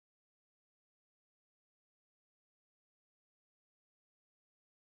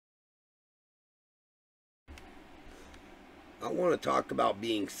I want to talk about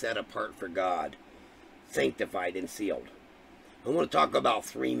being set apart for God, sanctified and sealed. I want to talk about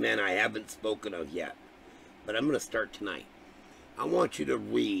three men I haven't spoken of yet, but I'm going to start tonight. I want you to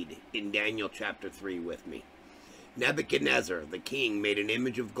read in Daniel chapter 3 with me. Nebuchadnezzar, the king, made an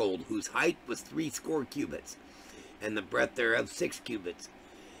image of gold whose height was 60 cubits, and the breadth thereof 6 cubits.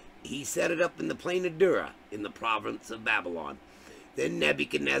 He set it up in the plain of Dura, in the province of Babylon. Then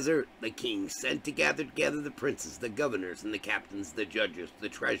Nebuchadnezzar, the king, sent to gather together the princes, the governors, and the captains, the judges, the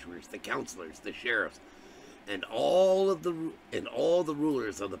treasurers, the counselors, the sheriffs, and all the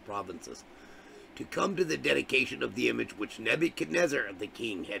rulers of the provinces, to come to the dedication of the image which Nebuchadnezzar, the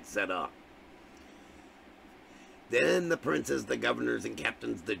king, had set up. Then the princes, the governors, and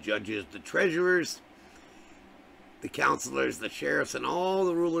captains, the judges, the treasurers, the counselors, the sheriffs, and all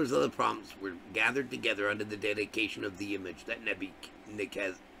the rulers of the province were gathered together under the dedication of the image that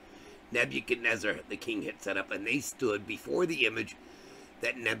Nebuchadnezzar, the king, had set up, and they stood before the image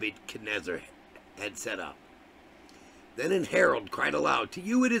that Nebuchadnezzar had set up. Then an herald cried aloud, "To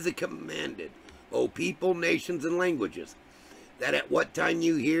you it is commanded, O people, nations, and languages, that at what time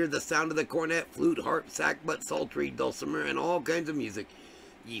you hear the sound of the cornet, flute, harp, sackbut, psaltery, dulcimer, and all kinds of music,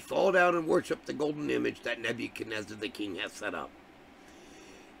 ye fall down and worship the golden image that Nebuchadnezzar the king hath set up.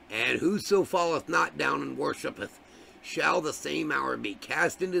 And whoso falleth not down and worshipeth shall the same hour be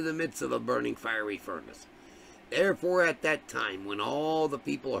cast into the midst of a burning fiery furnace. Therefore at that time, when all the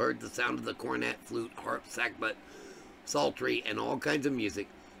people heard the sound of the cornet, flute, harp, sackbut, psaltery, and all kinds of music,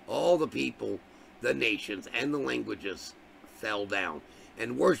 all the people, the nations, and the languages fell down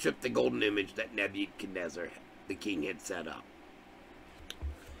and worshipped the golden image that Nebuchadnezzar the king had set up."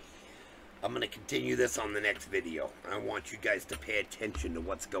 I'm going to continue this on the next video. I want you guys to pay attention to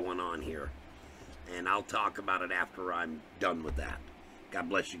what's going on here. And I'll talk about it after I'm done with that. God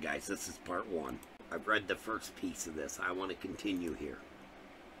bless you guys. This is part 1. I've read the first piece of this. I want to continue here.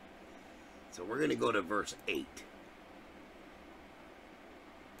 So we're going to go to verse 8.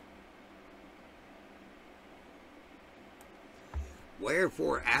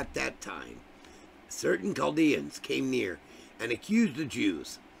 Wherefore at that time certain Chaldeans came near and accused the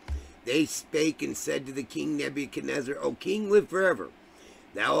Jews. They spake and said to the king Nebuchadnezzar, "O king, live forever.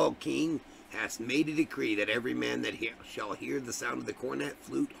 Thou, O king, hast made a decree that every man that shall hear the sound of the cornet,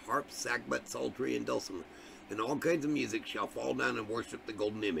 flute, harp, sackbut, psaltery, and dulcimer, and all kinds of music, shall fall down and worship the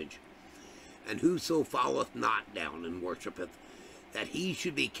golden image. And whoso falleth not down and worshipeth, that he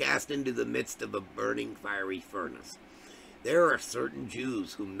should be cast into the midst of a burning fiery furnace. There are certain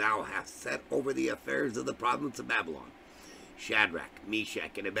Jews whom thou hast set over the affairs of the province of Babylon, Shadrach,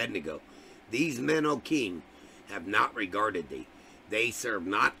 Meshach, and Abednego. These men, O king, have not regarded thee. They serve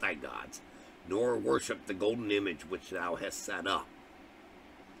not thy gods, nor worship the golden image which thou hast set up."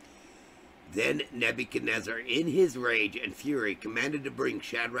 Then Nebuchadnezzar, in his rage and fury, commanded to bring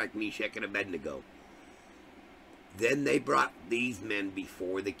Shadrach, Meshach, and Abednego. Then they brought these men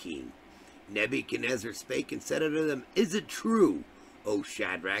before the king. Nebuchadnezzar spake and said unto them, "Is it true, O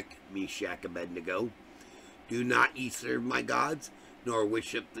Shadrach, Meshach, Abednego? Do not ye serve my gods, nor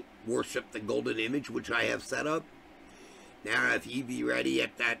worship the golden image which I have set up? Now if ye be ready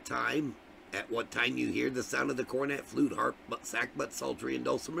at that time, at what time you hear the sound of the cornet, flute, harp, sackbut, psaltery, and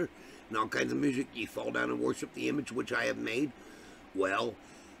dulcimer, and all kinds of music, ye fall down and worship the image which I have made, well,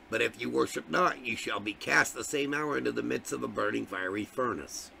 but if you worship not, ye shall be cast the same hour into the midst of a burning fiery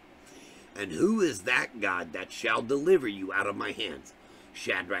furnace. And who is that God that shall deliver you out of my hands?"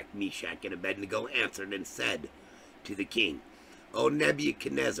 Shadrach, Meshach, and Abednego answered and said to the king, "O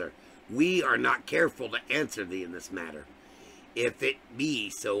Nebuchadnezzar, we are not careful to answer thee in this matter. If it be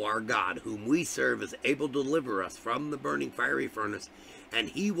so, our God, whom we serve, is able to deliver us from the burning fiery furnace, and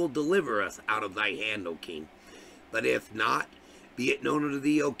he will deliver us out of thy hand, O king. But if not, be it known unto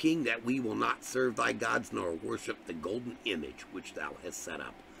thee, O king, that we will not serve thy gods, nor worship the golden image which thou hast set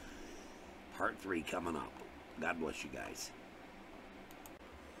up." Part 3 coming up. God bless you guys.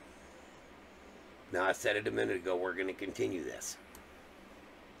 Now, I said it a minute ago, we're going to continue this.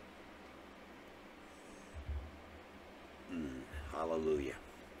 Hallelujah.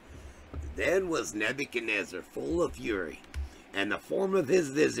 Then was Nebuchadnezzar full of fury, and the form of his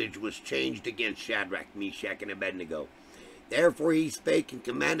visage was changed against Shadrach, Meshach, and Abednego. Therefore he spake and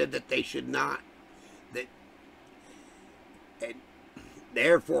commanded that they should not,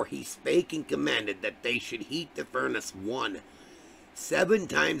 Therefore he spake and commanded that they should heat the furnace 7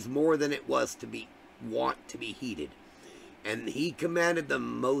 times more than it was to be wont to be heated. And he commanded the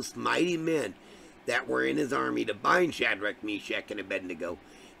most mighty men that were in his army to bind Shadrach, Meshach, and Abednego,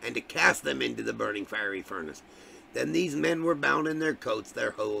 and to cast them into the burning fiery furnace. Then these men were bound in their coats,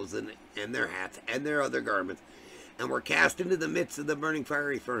 their hose, and their hats, and their other garments, and were cast into the midst of the burning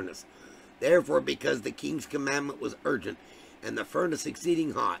fiery furnace. Therefore, because the king's commandment was urgent, and the furnace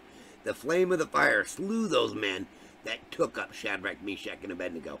exceeding hot, the flame of the fire slew those men that took up Shadrach, Meshach, and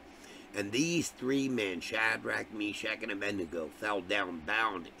Abednego. And these 3 men, Shadrach, Meshach, and Abednego, fell down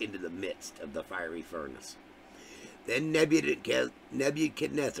bound into the midst of the fiery furnace. Then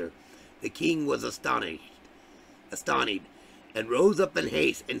Nebuchadnezzar, the king, was astonished, and rose up in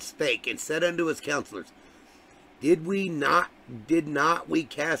haste, and spake, and said unto his counselors, Did not we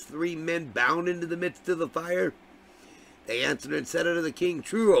cast 3 men bound into the midst of the fire? They answered and said unto the king,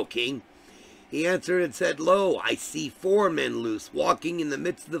 True, O king. He answered and said, Lo, I see 4 men loose, walking in the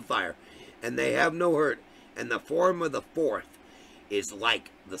midst of the fire, and they have no hurt, and the form of the 4th is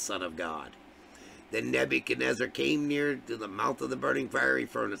like the Son of God. Then Nebuchadnezzar came near to the mouth of the burning fiery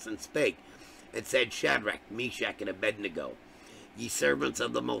furnace, and spake, and said, Shadrach, Meshach, and Abednego, ye servants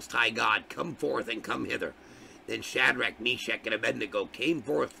of the Most High God, come forth and come hither. Then Shadrach, Meshach, and Abednego came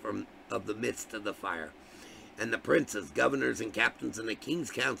forth from the midst of the fire. And the princes, governors, and captains, and the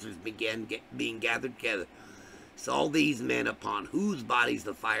king's counselors began being gathered together, saw these men upon whose bodies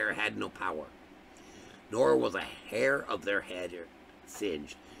the fire had no power, nor was a hair of their head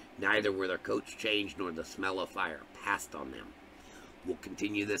singed, neither were their coats changed, nor the smell of fire passed on them. We'll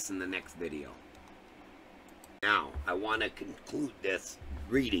continue this in the next video. Now, I want to conclude this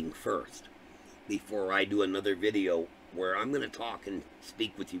reading first, before I do another video where I'm going to talk and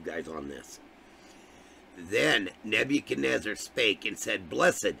speak with you guys on this. Then Nebuchadnezzar spake and said,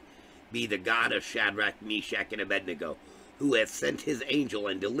 Blessed be the God of Shadrach, Meshach, and Abednego, who hath sent his angel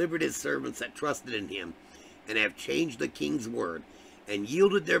and delivered his servants that trusted in him, and have changed the king's word, and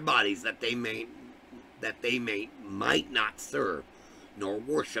yielded their bodies that they might not serve, nor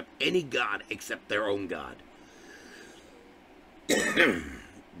worship any god except their own God.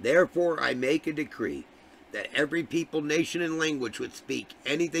 Therefore I make a decree that every people, nation, and language would speak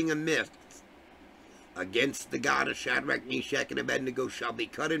anything amiss against the God of Shadrach, Meshach, and Abednego shall be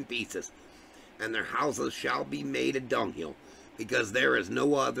cut in pieces, and their houses shall be made a dunghill, because there is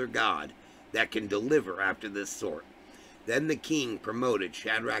no other God that can deliver after this sort. Then the king promoted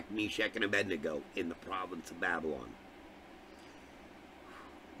Shadrach, Meshach, and Abednego in the province of Babylon.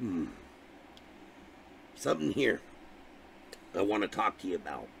 Something here I want to talk to you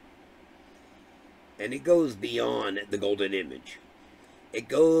about. And it goes beyond the golden image. It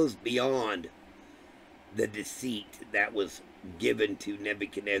goes beyond the deceit that was given to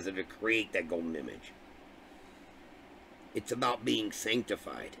Nebuchadnezzar to create that golden image. It's about being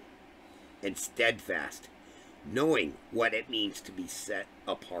sanctified and steadfast, knowing what it means to be set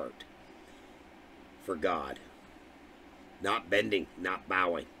apart for God. Not bending, not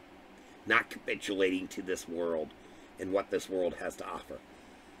bowing, not capitulating to this world and what this world has to offer.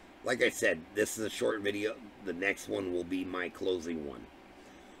 Like I said, this is a short video. The next one will be my closing one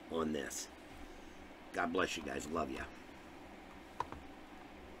on this. God bless you guys. Love you.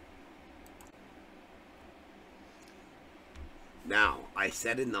 Now, I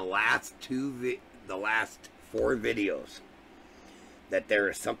said in the last 4 videos that there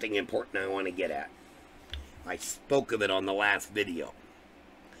is something important I want to get at. I spoke of it on the last video,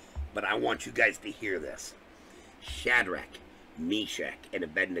 but I want you guys to hear this. Shadrach, Meshach, and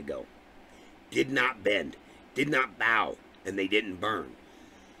Abednego did not bend, did not bow, and they didn't burn,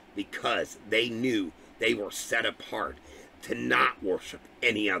 because they knew they were set apart to not worship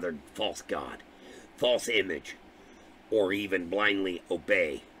any other false god, false image, or even blindly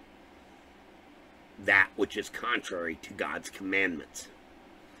obey that which is contrary to God's commandments.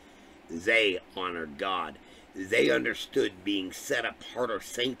 They honored God. They understood being set apart or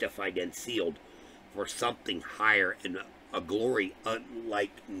sanctified and sealed for something higher and a glory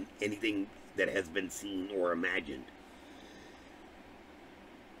unlike anything that has been seen or imagined.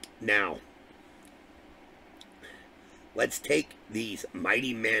 Now, let's take these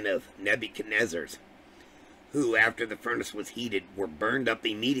mighty men of Nebuchadnezzar's, who after the furnace was heated were burned up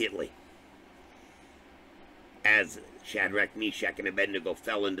immediately, as Shadrach, Meshach, and Abednego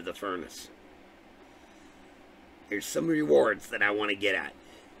fell into the furnace. Here's some rewards that I want to get at.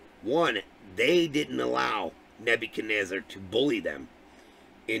 One, they didn't allow Nebuchadnezzar to bully them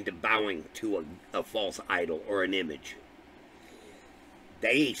into bowing to a false idol or an image.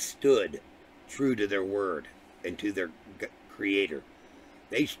 They stood true to their word and to their creator.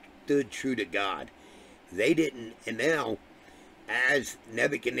 They stood true to God. They didn't. And now, as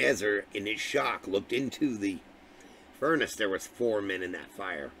Nebuchadnezzar in his shock looked into the furnace, there was 4 men in that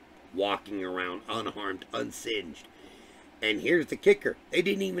fire, walking around unharmed, unsinged. And here's the kicker. They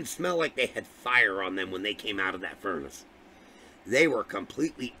didn't even smell like they had fire on them when they came out of that furnace. They were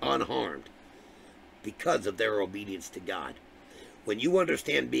completely unharmed. because of their obedience to God. When you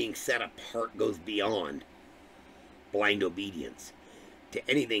understand being set apart goes beyond blind obedience to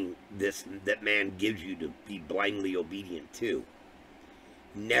anything that man gives you to be blindly obedient to,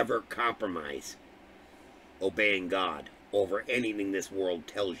 never compromise obeying God over anything this world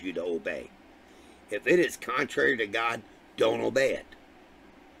tells you to obey. If it is contrary to God, don't obey it.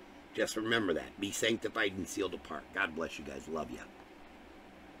 Just remember that. Be sanctified and sealed apart. God bless you guys. Love you.